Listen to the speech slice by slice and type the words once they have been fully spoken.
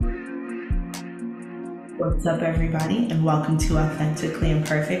What's up, everybody, and welcome to Authentically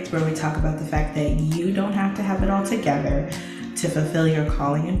Imperfect, where we talk about the fact that you don't have to have it all together to fulfill your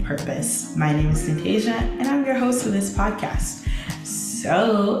calling and purpose. My name is Natasha, and I'm your host of this podcast.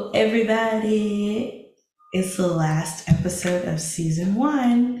 So, everybody, it's the last episode of season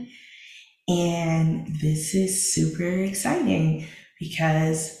 1, and this is super exciting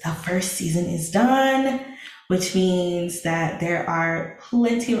because the first season is done, which means that there are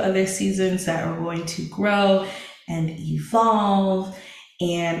plenty of other seasons that are going to grow and evolve.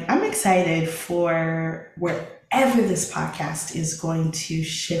 And I'm excited for wherever this podcast is going to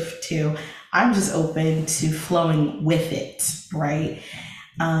shift to. I'm just open to flowing with it, right?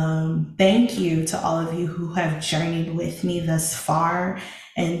 Thank you to all of you who have journeyed with me thus far.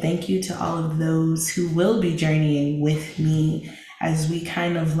 And thank you to all of those who will be journeying with me as we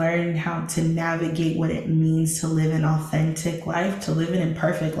kind of learn how to navigate what it means to live an authentic life, to live an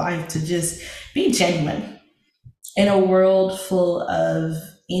imperfect life, to just be genuine in a world full of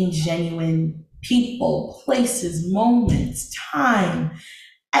ingenuine people, places, moments, time,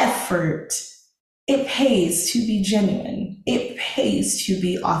 effort. It pays to be genuine. It pays to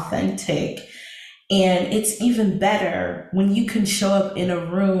be authentic. And it's even better when you can show up in a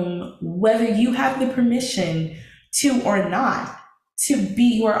room, whether you have the permission to or not, to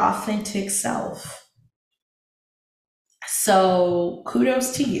be your authentic self. So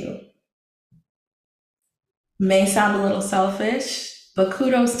kudos to you. May sound a little selfish, but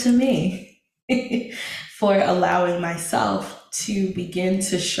kudos to me for allowing myself to begin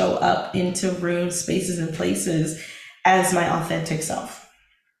to show up into rooms, spaces, and places as my authentic self.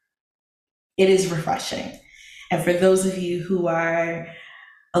 It is refreshing. And for those of you who are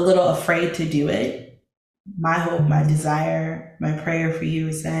a little afraid to do it, my hope, my desire, my prayer for you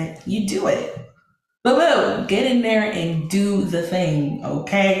is that you do it. Boo-boo, get in there and do the thing,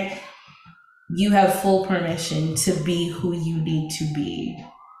 okay? You have full permission to be who you need to be.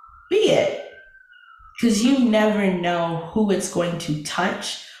 Be it. Because you never know who it's going to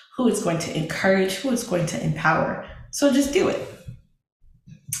touch, who it's going to encourage, who it's going to empower. So just do it.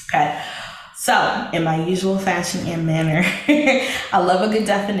 Okay. So, in my usual fashion and manner, I love a good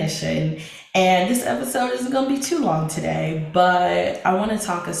definition. And this episode isn't going to be too long today, but I want to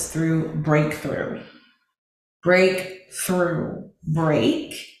talk us through breakthrough. Breakthrough.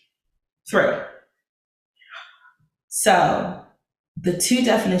 Breakthrough. So, the two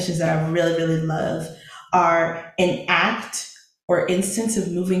definitions that I really, really love are an act or instance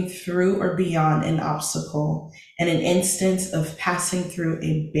of moving through or beyond an obstacle, and an instance of passing through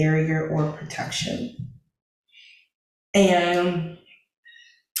a barrier or protection. And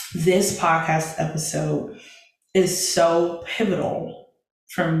this podcast episode is so pivotal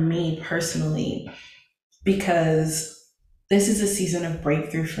for me personally because this is a season of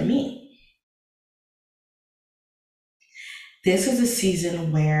breakthrough for me. This is a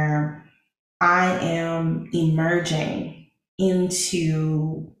season where I am emerging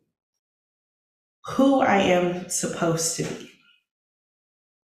into who I am supposed to be.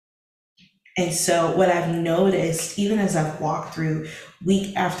 And so what I've noticed, even as I've walked through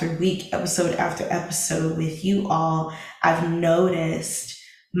week after week, episode after episode with you all, I've noticed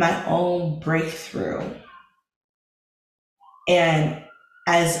my own breakthrough. And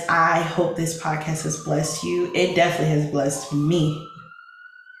as I hope this podcast has blessed you, it definitely has blessed me.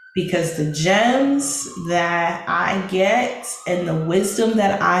 Because the gems that I get and the wisdom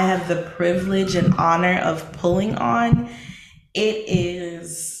that I have the privilege and honor of pulling on,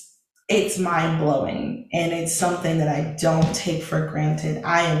 it's mind-blowing, and it's something that I don't take for granted.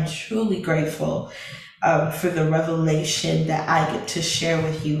 I am truly grateful for the revelation that I get to share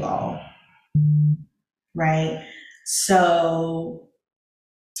with you all, right? So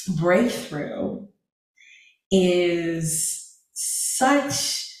breakthrough is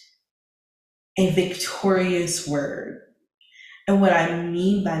such a victorious word. And what I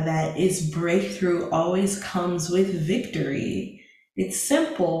mean by that is breakthrough always comes with victory. It's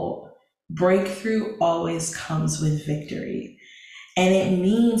simple. Breakthrough always comes with victory. And it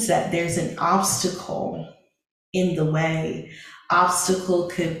means that there's an obstacle in the way. Obstacle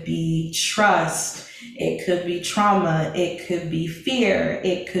could be trust. It could be trauma. It could be fear.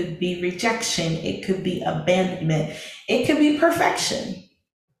 It could be rejection. It could be abandonment. It could be perfection.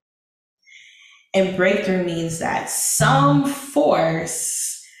 And breakthrough means that some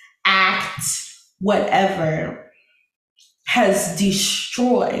force, act, whatever, has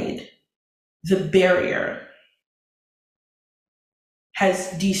destroyed the barrier,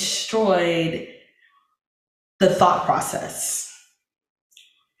 has destroyed the thought process,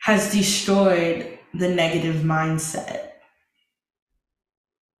 has destroyed the negative mindset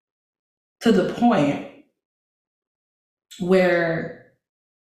to the point where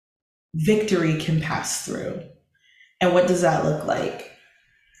victory can pass through. And what does that look like?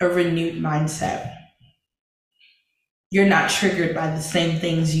 A renewed mindset. You're not triggered by the same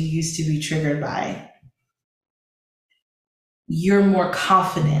things you used to be triggered by. You're more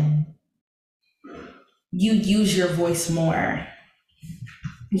confident. You use your voice more.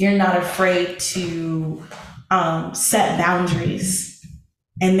 You're not afraid to set boundaries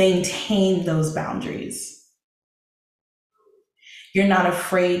and maintain those boundaries. You're not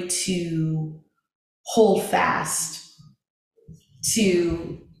afraid to hold fast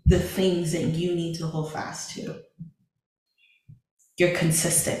to the things that you need to hold fast to. You're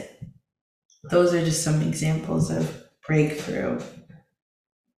consistent. Those are just some examples of breakthrough.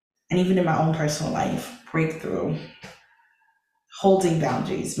 And even in my own personal life, breakthrough. Holding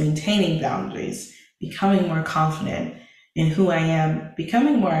boundaries, maintaining boundaries, becoming more confident in who I am,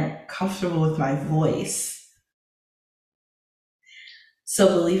 becoming more comfortable with my voice. So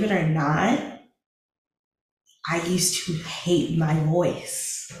believe it or not, I used to hate my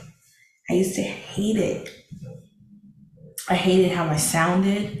voice. I used to hate it. I hated how I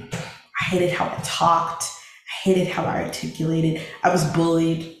sounded. I hated how I talked. I hated how I articulated. I was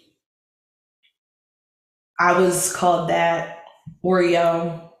bullied. I was called that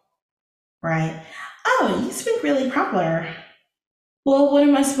Oreo, right? Oh, you speak really proper. Well, what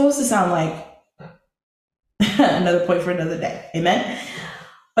am I supposed to sound like? Another point for another day. Amen?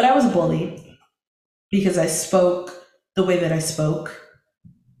 But I was bullied because I spoke the way that I spoke.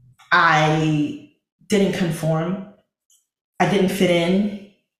 I didn't conform. I didn't fit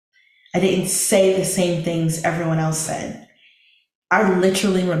in. I didn't say the same things everyone else said. I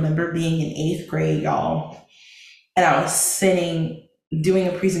literally remember being in 8th grade, y'all, and I was sitting doing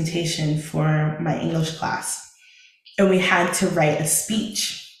a presentation for my English class, and we had to write a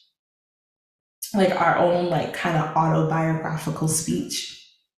speech, like our own, like kind of autobiographical speech.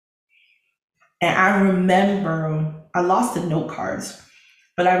 And I remember, I lost the note cards,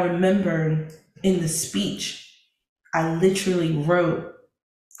 but I remember in the speech, I literally wrote,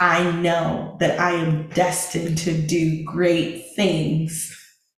 I know that I am destined to do great things.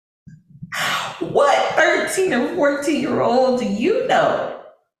 What 13 or 14-year-old do you know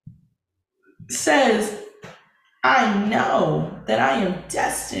says, I know that I am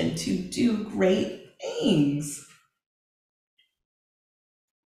destined to do great things?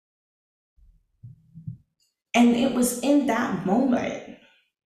 And it was in that moment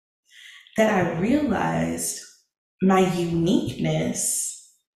that I realized my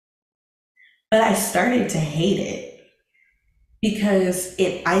uniqueness, but I started to hate it because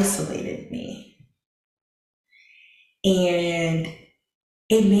it isolated me and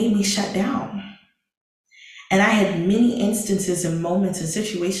it made me shut down. And I had many instances and moments and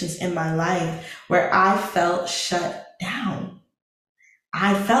situations in my life where I felt shut down.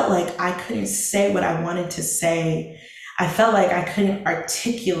 I felt like I couldn't say what I wanted to say. I felt like I couldn't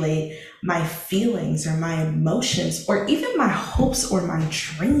articulate my feelings or my emotions or even my hopes or my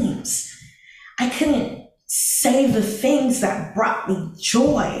dreams. I couldn't say the things that brought me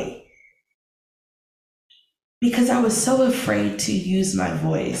joy because I was so afraid to use my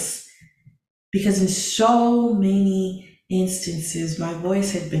voice. Because in so many instances, my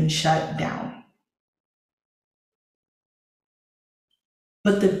voice had been shut down.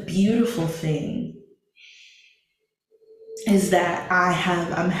 But the beautiful thing is that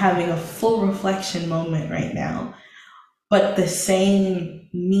I'm having a full reflection moment right now. But the same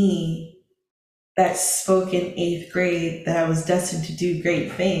me that spoke in 8th grade that I was destined to do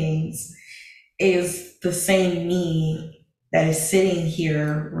great things is the same me that is sitting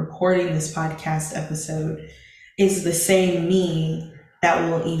here recording this podcast episode, is the same me that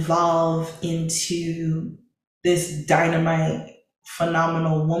will evolve into this dynamite,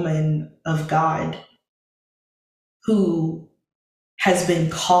 phenomenal woman of God who has been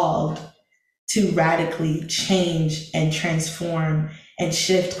called to radically change and transform and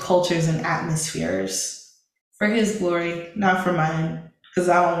shift cultures and atmospheres for his glory, not for mine. Because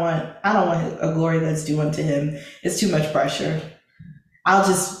I don't want a glory that's due unto him. It's too much pressure. I'll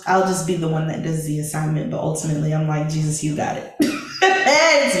just be the one that does the assignment, but ultimately I'm like, Jesus, you got it.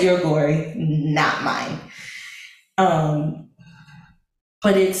 It's your glory, not mine.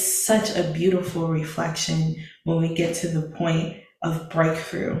 But it's such a beautiful reflection when we get to the point of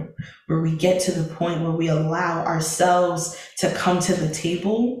breakthrough, where we get to the point where we allow ourselves to come to the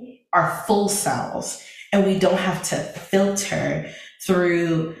table, our full selves, and we don't have to filter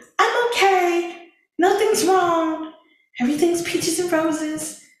through, I'm okay, nothing's wrong, everything's peaches and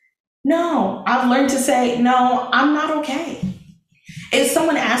roses. No, I've learned to say, no, I'm not okay. If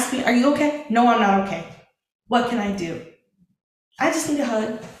someone asks me, are you okay? No, I'm not okay. What can I do? I just need a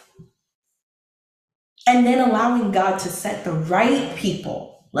hug. And then allowing God to set the right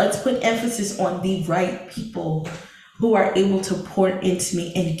people. Let's put emphasis on the right people who are able to pour into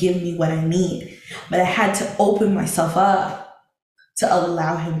me and give me what I need. But I had to open myself up to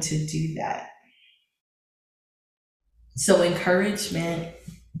allow him to do that. So, encouragement,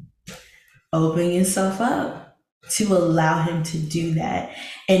 open yourself up to allow him to do that.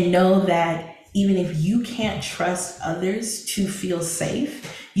 And know that even if you can't trust others to feel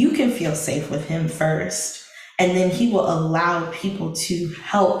safe, you can feel safe with him first. And then he will allow people to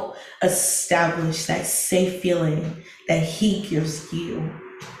help establish that safe feeling that he gives you.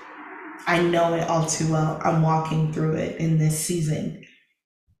 I know it all too well. I'm walking through it in this season.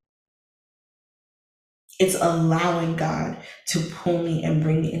 It's allowing God to pull me and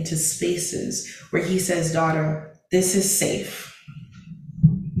bring me into spaces where he says, daughter, this is safe.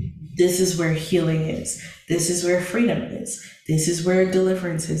 This is where healing is. This is where freedom is. This is where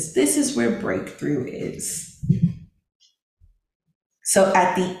deliverance is. This is where breakthrough is. So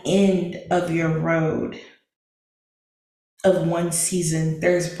at the end of your road of one season,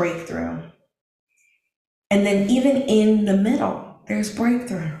 there's breakthrough. And then even in the middle, there's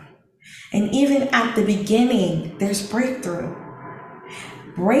breakthrough. And even at the beginning, there's breakthrough.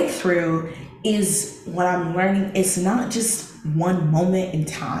 Breakthrough is what I'm learning. It's not just one moment in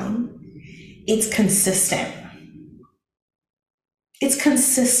time. It's consistent. It's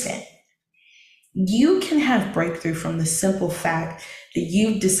consistent. You can have breakthrough from the simple fact that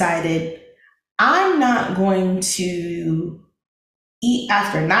you've decided, I'm not going to eat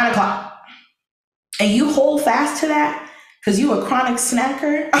after 9 o'clock. And you hold fast to that because you a chronic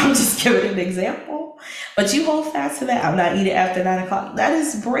snacker. I'm just giving an example. But you hold fast to that. I'm not eating after 9 o'clock. That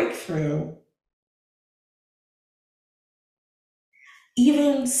is breakthrough.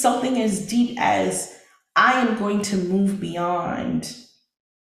 Even something as deep as I am going to move beyond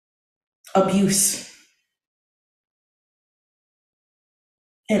abuse.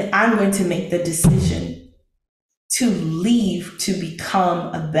 And I'm going to make the decision to leave to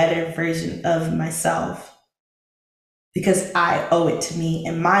become a better version of myself because I owe it to me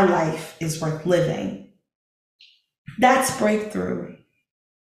and my life is worth living. That's breakthrough.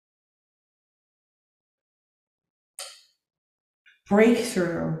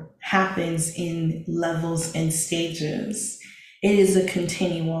 Breakthrough happens in levels and stages. It is a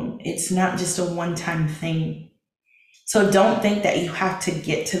continuum. It's not just a one-time thing. So don't think that you have to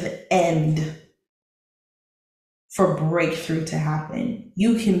get to the end for breakthrough to happen.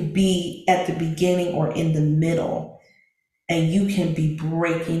 You can be at the beginning or in the middle, and you can be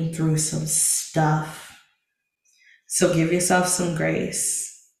breaking through some stuff. So give yourself some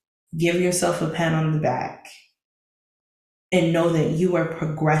grace. Give yourself a pat on the back. And know that you are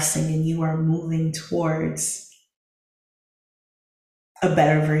progressing and you are moving towards a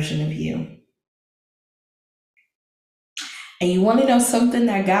better version of you. And you want to know something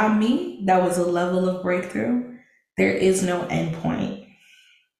that got me? That was a level of breakthrough. There is no end point.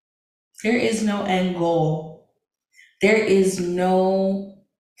 There is no end goal. There is no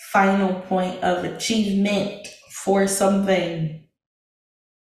final point of achievement for something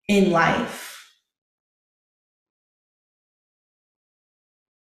in life.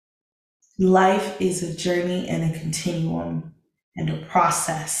 Life is a journey and a continuum and a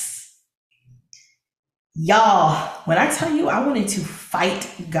process. Y'all, when I tell you I wanted to fight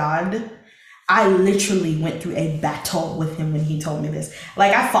God, I literally went through a battle with him when he told me this.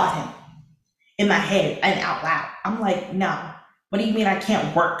 Like, I fought him in my head and out loud. I'm like, no, what do you mean I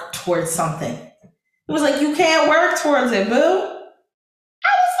can't work towards something? It was like, you can't work towards it, boo.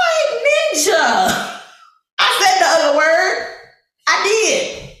 I was like, ninja. I said the other word. I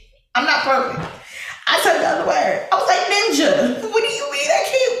did. I'm not perfect. I said the other word. I was like, ninja. What do you mean I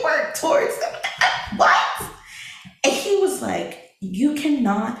can't work towards it? What? And he was like, you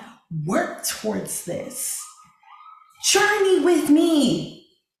cannot work towards this. Journey with me.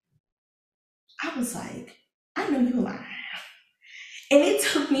 I was like, I know you lying. And it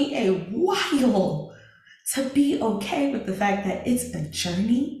took me a while to be okay with the fact that it's a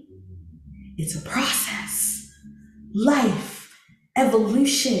journey, it's a process, life,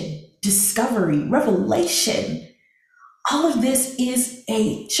 evolution, discovery, revelation. All of this is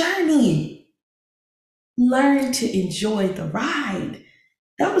a journey. Learn to enjoy the ride.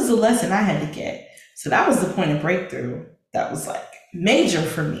 That was the lesson I had to get. So that was the point of breakthrough. That was like major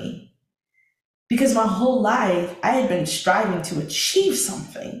for me. Because my whole life, I had been striving to achieve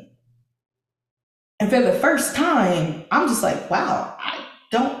something. And for the first time, I'm just like, wow, I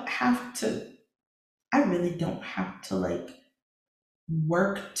really don't have to like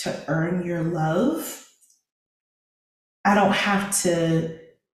work to earn your love. I don't have to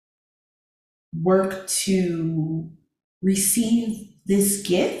work to receive this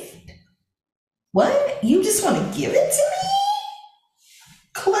gift. What? You just want to give it to me?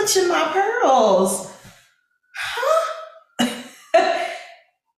 Clutching my pearls. Huh?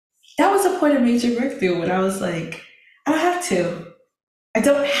 That was a point of major breakthrough when I was like, I don't have to. I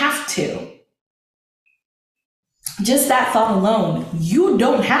don't have to. Just that thought alone, you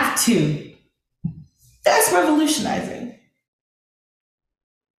don't have to. That's revolutionizing.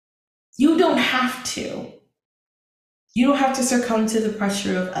 You don't have to. You don't have to succumb to the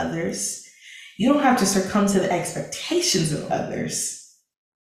pressure of others. You don't have to succumb to the expectations of others.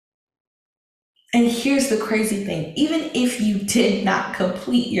 And here's the crazy thing, even if you did not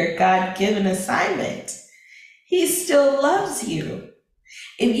complete your God-given assignment, He still loves you.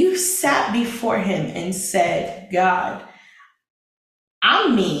 If you sat before Him and said, God,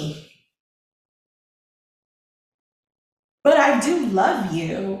 I'm me, but I do love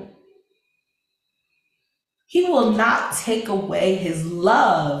you, He will not take away His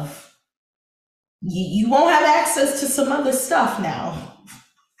love. You won't have access to some other stuff now.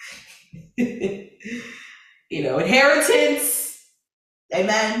 Inheritance.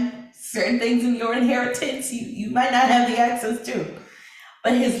 Amen. Certain things in your inheritance you might not have the access to.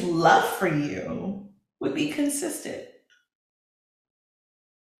 But His love for you would be consistent.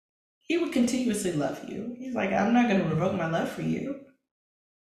 He would continuously love you. He's like, I'm not going to revoke my love for you.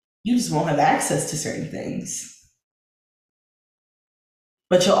 You just won't have access to certain things.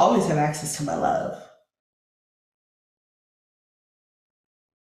 But you'll always have access to my love.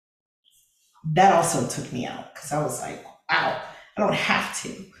 That also took me out because I was like, wow, I don't have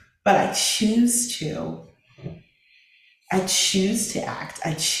to, but I choose to. I choose to act.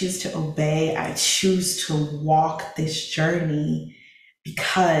 I choose to obey. I choose to walk this journey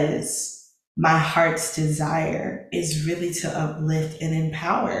because my heart's desire is really to uplift and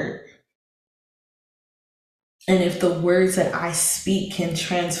empower. And if the words that I speak can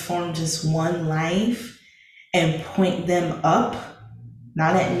transform just one life and point them up,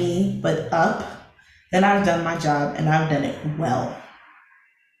 not at me, but up, then I've done my job and I've done it well.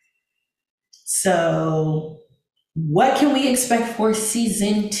 So, what can we expect for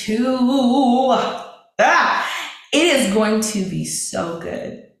season 2? It is going to be so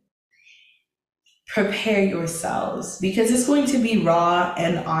good. Prepare yourselves because it's going to be raw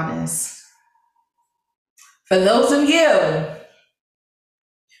and honest. For those of you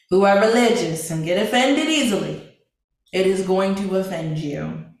who are religious and get offended easily, it is going to offend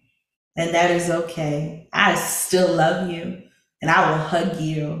you. And that is okay. I still love you and I will hug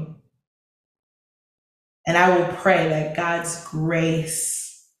you. And I will pray that God's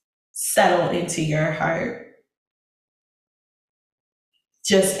grace settle into your heart.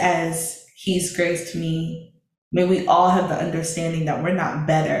 Just as He's graced me, may we all have the understanding that we're not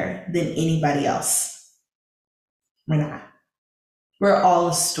better than anybody else. We're not. We're all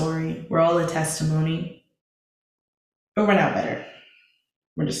a story. We're all a testimony. But we're not better.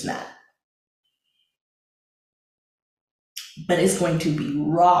 We're just not. But it's going to be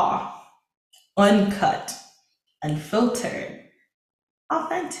raw, uncut, unfiltered,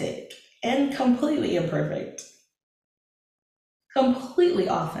 authentic, and completely imperfect. Completely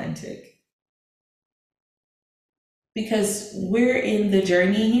authentic. Because we're in the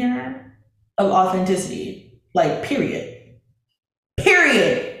journey here of authenticity. Like, period.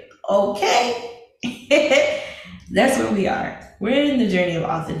 Period. Okay? That's where we are. We're in the journey of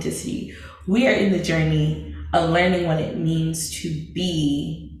authenticity. We are in the journey of learning what it means to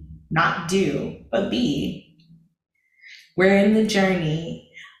be, not do, but be. We're in the journey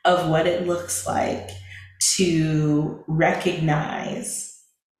of what it looks like to recognize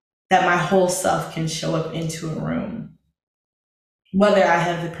that my whole self can show up into a room, whether I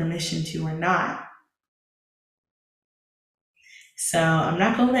have the permission to or not. So I'm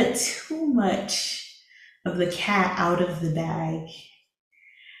not going to let too much of the cat out of the bag.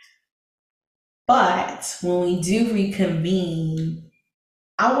 But when we do reconvene,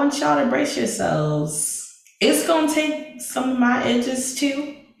 I want y'all to brace yourselves. It's going to take some of my edges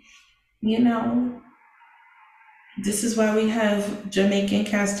too. This is why we have Jamaican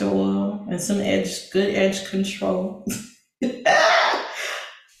castor oil and some good edge control.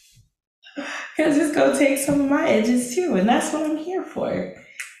 Because it's going to take some of my edges too. And that's what I'm here for.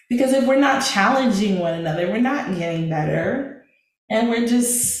 Because if we're not challenging one another, we're not getting better. And we're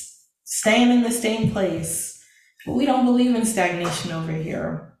just staying in the same place. We don't believe in stagnation over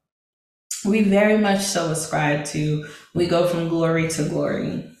here. We very much so ascribe to, we go from glory to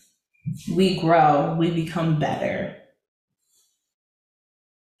glory. We grow, we become better.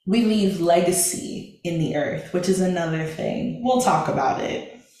 We leave legacy in the earth, which is another thing. We'll talk about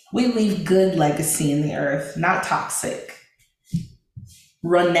it. We leave good legacy in the earth, not toxic.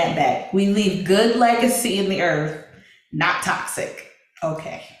 Run that back. We leave good legacy in the earth, not toxic.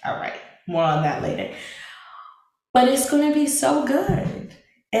 Okay, all right. More on that later. But it's going to be so good.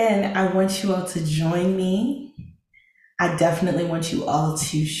 And I want you all to join me. I definitely want you all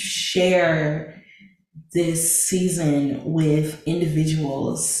to share this season with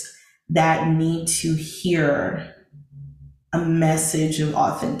individuals that need to hear a message of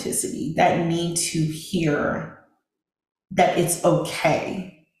authenticity, that need to hear that it's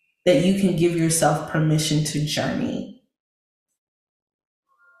okay, that you can give yourself permission to journey.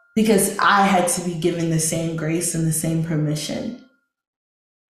 Because I had to be given the same grace and the same permission.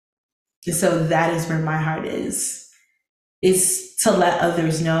 And so that is where my heart is to let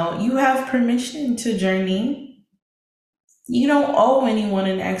others know you have permission to journey. You don't owe anyone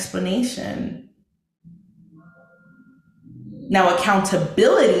an explanation. Now,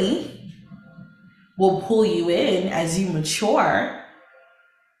 accountability will pull you in as you mature.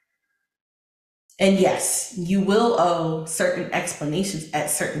 And yes, you will owe certain explanations at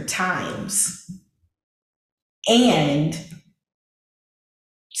certain times. And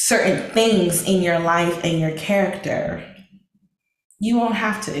certain things in your life and your character, you won't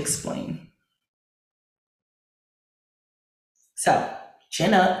have to explain. So,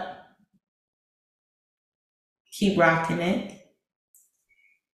 chin up. Keep rocking it.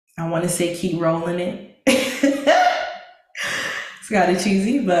 I want to say keep rolling it. It's kind of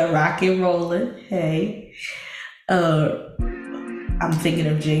cheesy, but rock and rolling. Hey. I'm thinking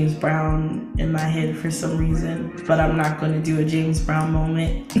of James Brown in my head for some reason, but I'm not going to do a James Brown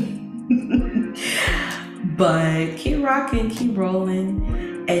moment. But keep rocking, keep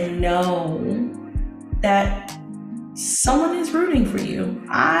rolling, and know that someone is rooting for you.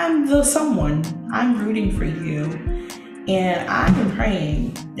 I'm the someone. I'm rooting for you. And I'm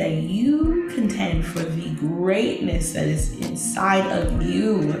praying that you contend for the greatness that is inside of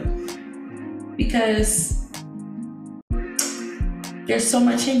you. Because there's so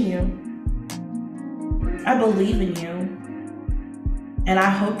much in you. I believe in you. And I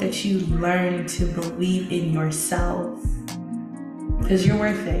hope that you learn to believe in yourself. Because you're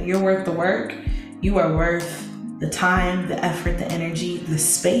worth it. You're worth the work. You are worth the time, the effort, the energy, the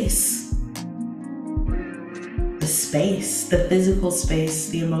space. The space, the physical space,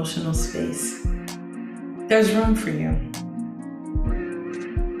 the emotional space. There's room for you.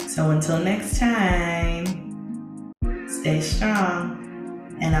 So until next time, stay strong.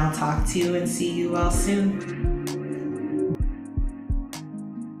 And I'll talk to you and see you all soon.